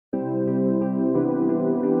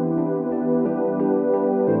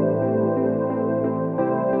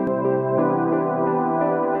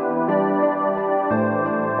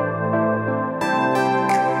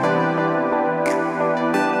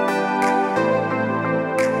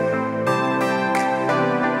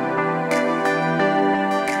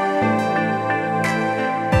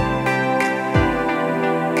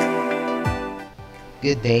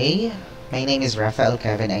Good day. My name is Rafael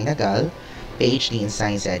Kevin Ainagal, PhD in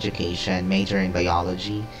Science Education, major in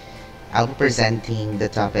Biology. I'll be presenting the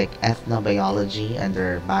topic Ethnobiology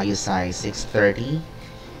under BioSci 630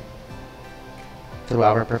 through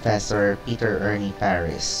our Professor Peter Ernie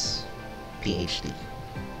Paris, PhD.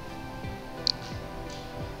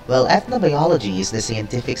 Well, ethnobiology is the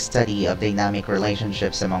scientific study of dynamic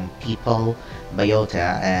relationships among people,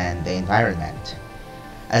 biota, and the environment.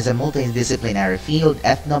 As a multidisciplinary field,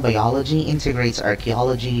 ethnobiology integrates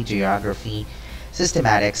archaeology, geography,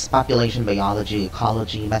 systematics, population biology,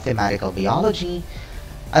 ecology, mathematical biology,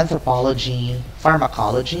 anthropology,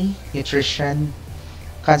 pharmacology, nutrition,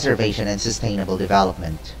 conservation, and sustainable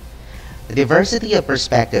development. The diversity of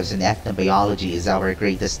perspectives in ethnobiology is our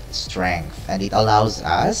greatest strength, and it allows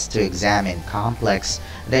us to examine complex,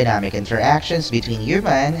 dynamic interactions between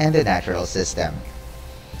human and the natural system.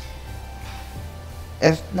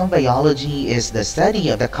 Ethnobiology is the study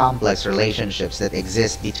of the complex relationships that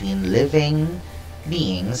exist between living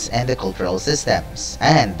beings and the cultural systems,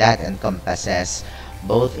 and that encompasses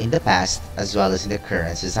both in the past as well as in the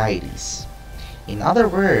current societies. In other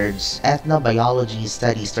words, ethnobiology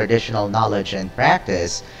studies traditional knowledge and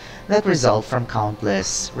practice that result from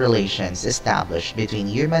countless relations established between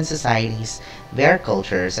human societies, their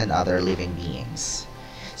cultures, and other living beings.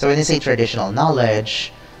 So when you say traditional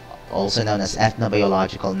knowledge, also known as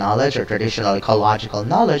ethnobiological knowledge or traditional ecological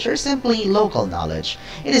knowledge, or simply local knowledge,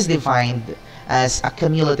 it is defined as a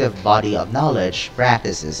cumulative body of knowledge,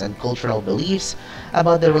 practices, and cultural beliefs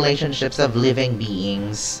about the relationships of living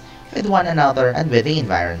beings with one another and with the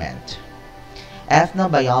environment.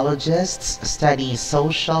 Ethnobiologists study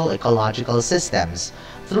social ecological systems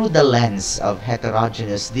through the lens of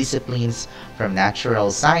heterogeneous disciplines from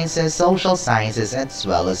natural sciences, social sciences, as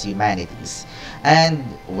well as humanities. And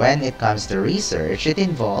when it comes to research, it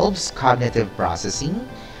involves cognitive processing,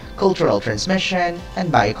 cultural transmission,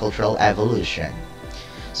 and biocultural evolution.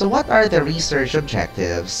 So what are the research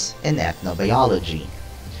objectives in ethnobiology?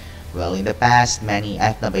 Well, in the past, many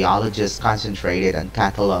ethnobiologists concentrated on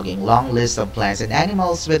cataloging long lists of plants and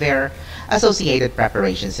animals with their associated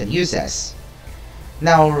preparations and uses.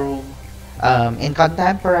 Now, in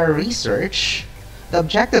contemporary research, the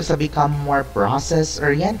objectives have become more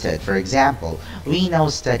process-oriented. For example, we now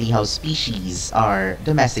study how species are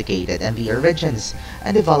domesticated and the origins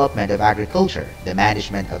and development of agriculture, the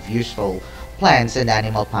management of useful plants and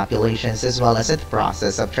animal populations, as well as the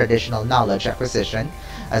process of traditional knowledge acquisition,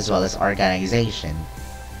 as well as organization.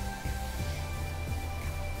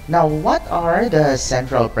 Now, what are the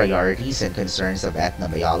central priorities and concerns of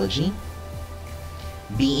ethnobiology?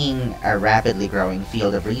 Being a rapidly growing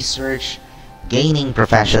field of research, gaining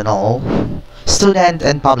professional, student,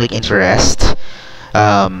 and public interest,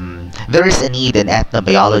 there is a need in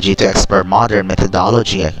ethnobiology to explore modern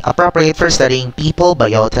methodology appropriate for studying people,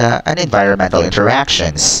 biota, and environmental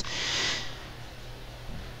interactions.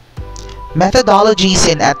 Methodologies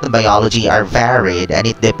in ethnobiology are varied and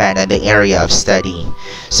it depends on the area of study.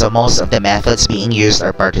 So most of the methods being used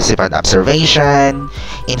are participant observation,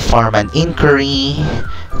 informant inquiry,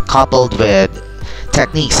 coupled with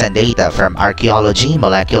techniques and data from archaeology,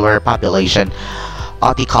 molecular, population,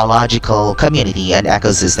 ecological, community, and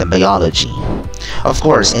ecosystem biology. Of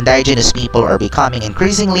course, indigenous people are becoming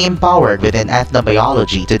increasingly empowered within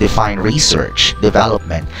ethnobiology to define research,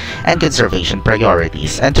 development, and conservation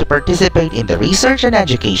priorities, and to participate in the research and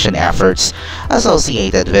education efforts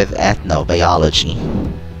associated with ethnobiology.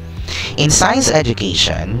 In science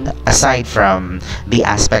education, aside from the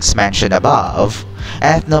aspects mentioned above,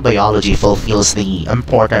 ethnobiology fulfills the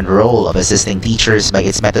important role of assisting teachers by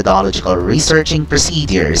its methodological researching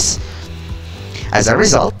procedures. As a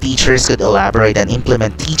result, teachers could elaborate and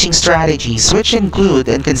implement teaching strategies which include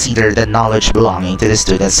and consider the knowledge belonging to the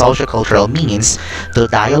student's sociocultural means to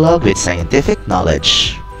dialogue with scientific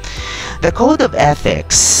knowledge. The Code of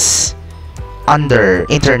Ethics under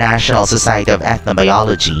International Society of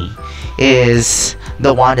Ethnobiology is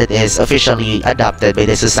the one that is officially adopted by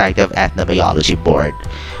the Society of Ethnobiology Board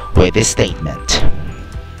with this statement.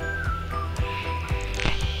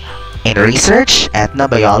 In research,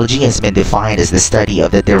 ethnobiology has been defined as the study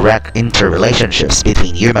of the direct interrelationships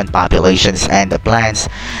between human populations and the plants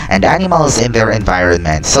and animals in their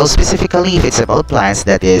environment. So specifically, if it's about plants,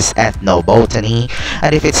 that is ethnobotany,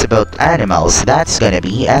 and if it's about animals, that's gonna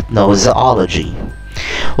be ethnozoology.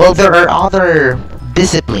 Well, there are other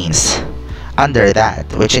disciplines under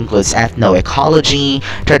that, which includes ethnoecology,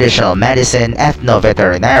 traditional medicine,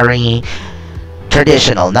 ethnoveterinary,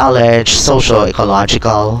 traditional knowledge,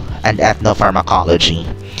 socio-ecological, and ethnopharmacology.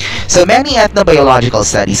 So many ethnobiological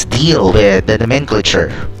studies deal with the nomenclature,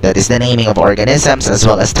 that is the naming of organisms, as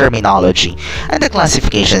well as terminology and the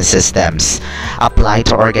classification systems applied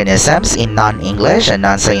to organisms in non-English and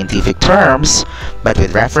non-scientific terms, but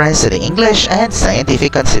with reference to the English and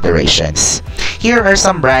scientific considerations. Here are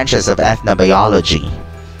some branches of ethnobiology.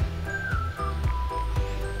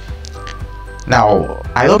 Now,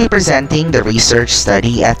 I will be presenting the research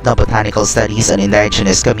study Ethnobotanical Studies on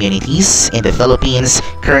Indigenous Communities in the Philippines,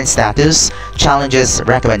 Current Status, Challenges,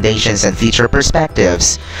 Recommendations, and Future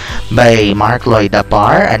Perspectives by Mark Lloyd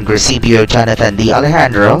Dapar and Gresibio Jonathan D.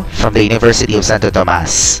 Alejandro from the University of Santo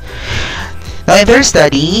Tomas. Now, in their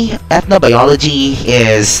study, ethnobiology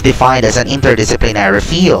is defined as an interdisciplinary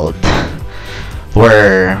field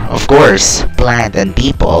where, of course, plant and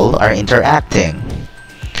people are interacting.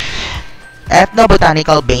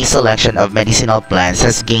 Ethnobotanical based selection of medicinal plants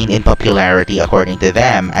has gained in popularity according to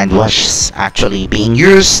them and was actually being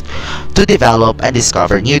used to develop and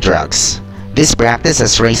discover new drugs. This practice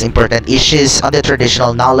has raised important issues on the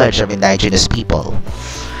traditional knowledge of indigenous people.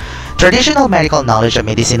 Traditional medical knowledge of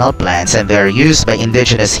medicinal plants and their use by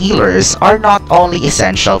indigenous healers are not only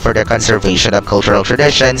essential for the conservation of cultural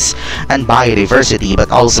traditions and biodiversity,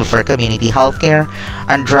 but also for community healthcare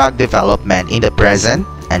and drug development in the present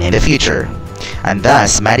and in the future. And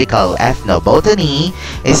thus, medical ethnobotany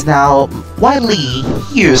is now widely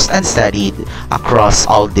used and studied across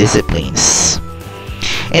all disciplines.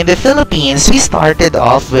 In the Philippines, we started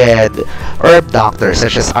off with herb doctors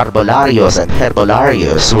such as arbolarios and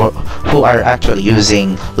herbolarios who are actually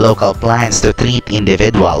using local plants to treat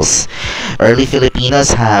individuals. Early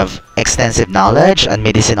Filipinos have extensive knowledge on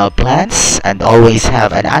medicinal plants and always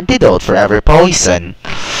have an antidote for every poison.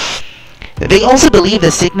 They also believe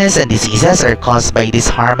that sickness and diseases are caused by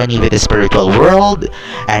disharmony with the spiritual world,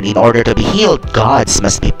 and in order to be healed, gods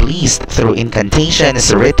must be pleased through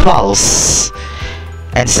incantations, rituals,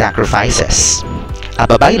 and sacrifices. A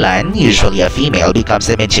babaylan, usually a female, becomes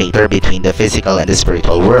the mediator between the physical and the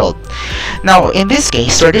spiritual world. Now, in this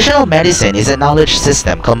case, traditional medicine is a knowledge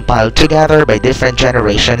system compiled together by different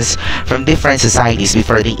generations from different societies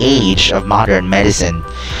before the age of modern medicine.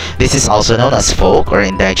 This is also known as folk or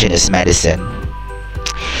indigenous medicine.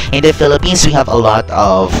 In the Philippines, we have a lot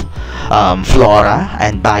of flora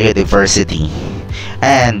and biodiversity.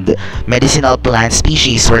 And medicinal plant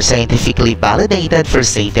species were scientifically validated for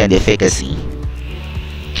safety and efficacy.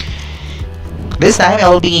 This time, I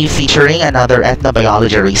will be featuring another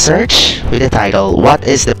ethnobiology research with the title, What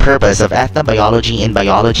is the Purpose of Ethnobiology in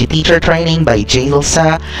Biology Teacher Training by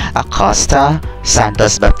Jailsa Acosta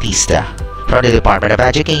Santos Baptista from the Department of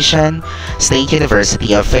Education, State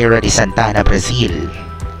University of Feira de Santana, Brazil.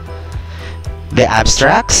 The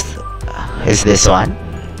abstract is this one.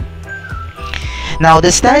 Now,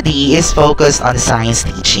 the study is focused on science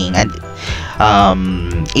teaching, and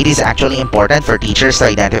it is actually important for teachers to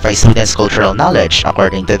identify students' cultural knowledge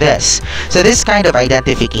according to this. So this kind of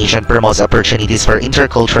identification promotes opportunities for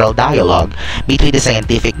intercultural dialogue between the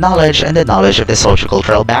scientific knowledge and the knowledge of the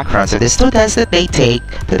sociocultural backgrounds of the students that they take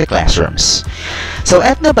to the classrooms. So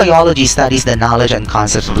ethnobiology studies the knowledge and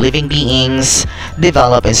concepts of living beings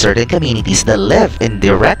developed in certain communities that live in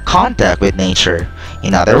direct contact with nature.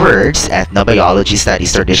 In other words, ethnobiology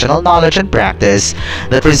studies traditional knowledge and practice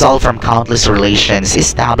that result from countless relations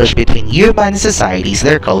established between human societies,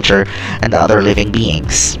 their culture, and other living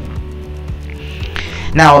beings.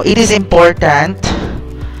 Now, it is important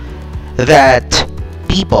that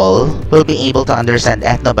people will be able to understand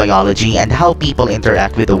ethnobiology and how people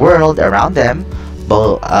interact with the world around them,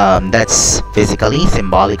 both that's physically,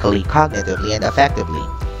 symbolically, cognitively, and affectively.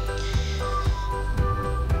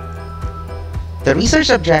 The research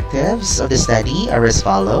objectives of the study are as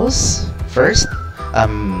follows. First,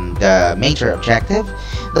 the major objective.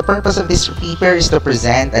 The purpose of this paper is to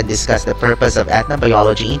present and discuss the purpose of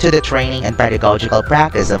ethnobiology into the training and pedagogical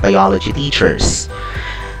practice of biology teachers.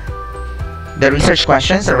 The research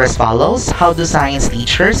questions are as follows. How do science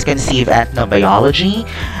teachers conceive ethnobiology?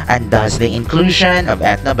 And does the inclusion of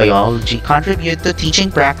ethnobiology contribute to teaching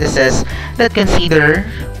practices that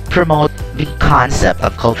promote the concept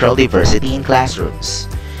of cultural diversity in classrooms?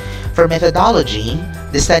 For methodology,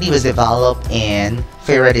 the study was developed in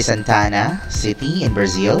Feira de Santana City in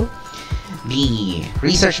Brazil. The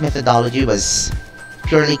research methodology was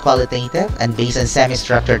purely qualitative and based on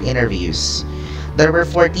semi-structured interviews. There were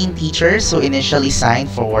 14 teachers who initially signed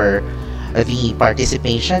for the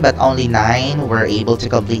participation, but only 9 were able to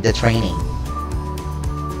complete the training.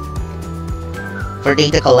 For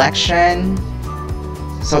data collection,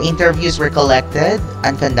 so interviews were collected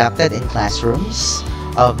and conducted in classrooms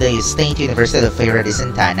of the State University of Feira de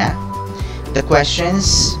Santana. The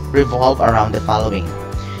questions revolve around the following.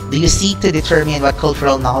 Do you seek to determine what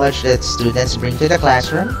cultural knowledge that students bring to the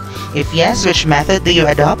classroom? If yes, which method do you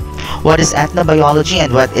adopt? What is ethnobiology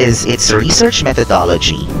and what is its research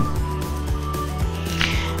methodology?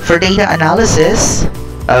 For data analysis,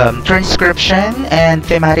 transcription and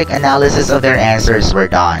thematic analysis of their answers were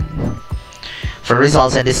done. For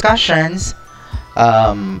results and discussions,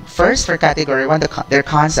 first for category 1, their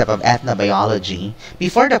concept of ethnobiology.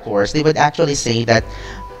 Before the course, they would actually say that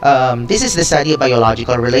this is the study of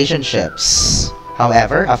biological relationships.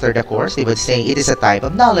 However, after the course, they would say it is a type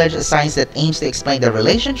of knowledge, a science that aims to explain the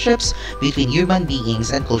relationships between human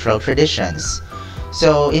beings and cultural traditions.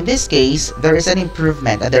 So, in this case, there is an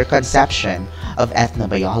improvement in their conception of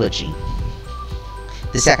ethnobiology.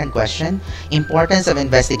 The second question, importance of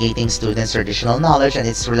investigating students' traditional knowledge and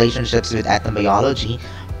its relationships with ethnobiology.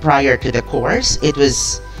 Prior to the course, it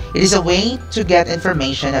is a way to get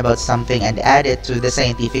information about something and add it to the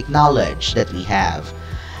scientific knowledge that we have.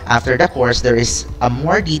 After the course, there is a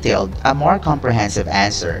more detailed, a more comprehensive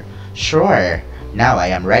answer. Sure, now I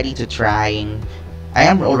am already trying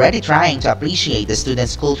to appreciate the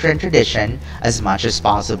students' culture and tradition as much as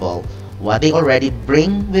possible, what they already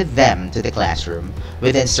bring with them to the classroom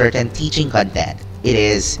within certain teaching content. It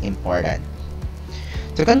is important.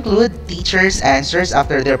 To conclude, teachers' answers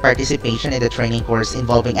after their participation in the training course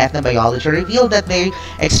involving ethnobiology revealed that they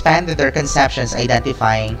expanded their conceptions,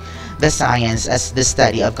 identifying the science as the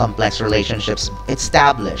study of complex relationships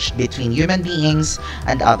established between human beings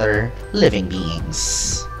and other living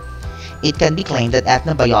beings. It can be claimed that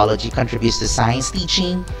ethnobiology contributes to science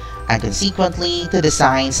teaching and consequently to the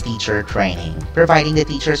science teacher training, providing the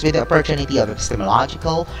teachers with the opportunity of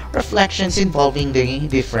epistemological reflections involving the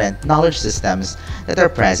different knowledge systems that are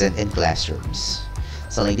present in classrooms.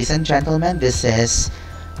 So ladies and gentlemen, this is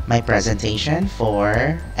my presentation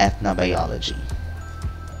for ethnobiology.